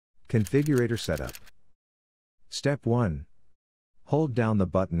Configurator Setup. Step 1. Hold down the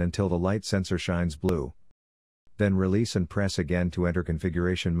button until the light sensor shines blue. Then release and press again to enter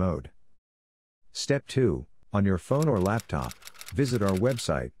configuration mode. Step 2. On your phone or laptop, visit our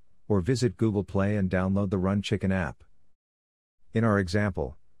website, or visit Google Play and download the RUN-CHICKEN app. In our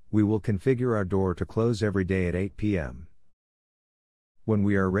example, we will configure our door to close every day at 8 p.m. When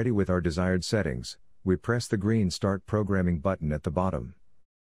we are ready with our desired settings, we press the green Start Programming button at the bottom.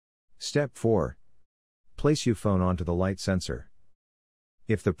 Step 4. Place your phone onto the light sensor.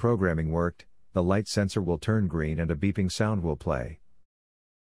 If the programming worked, the light sensor will turn green and a beeping sound will play.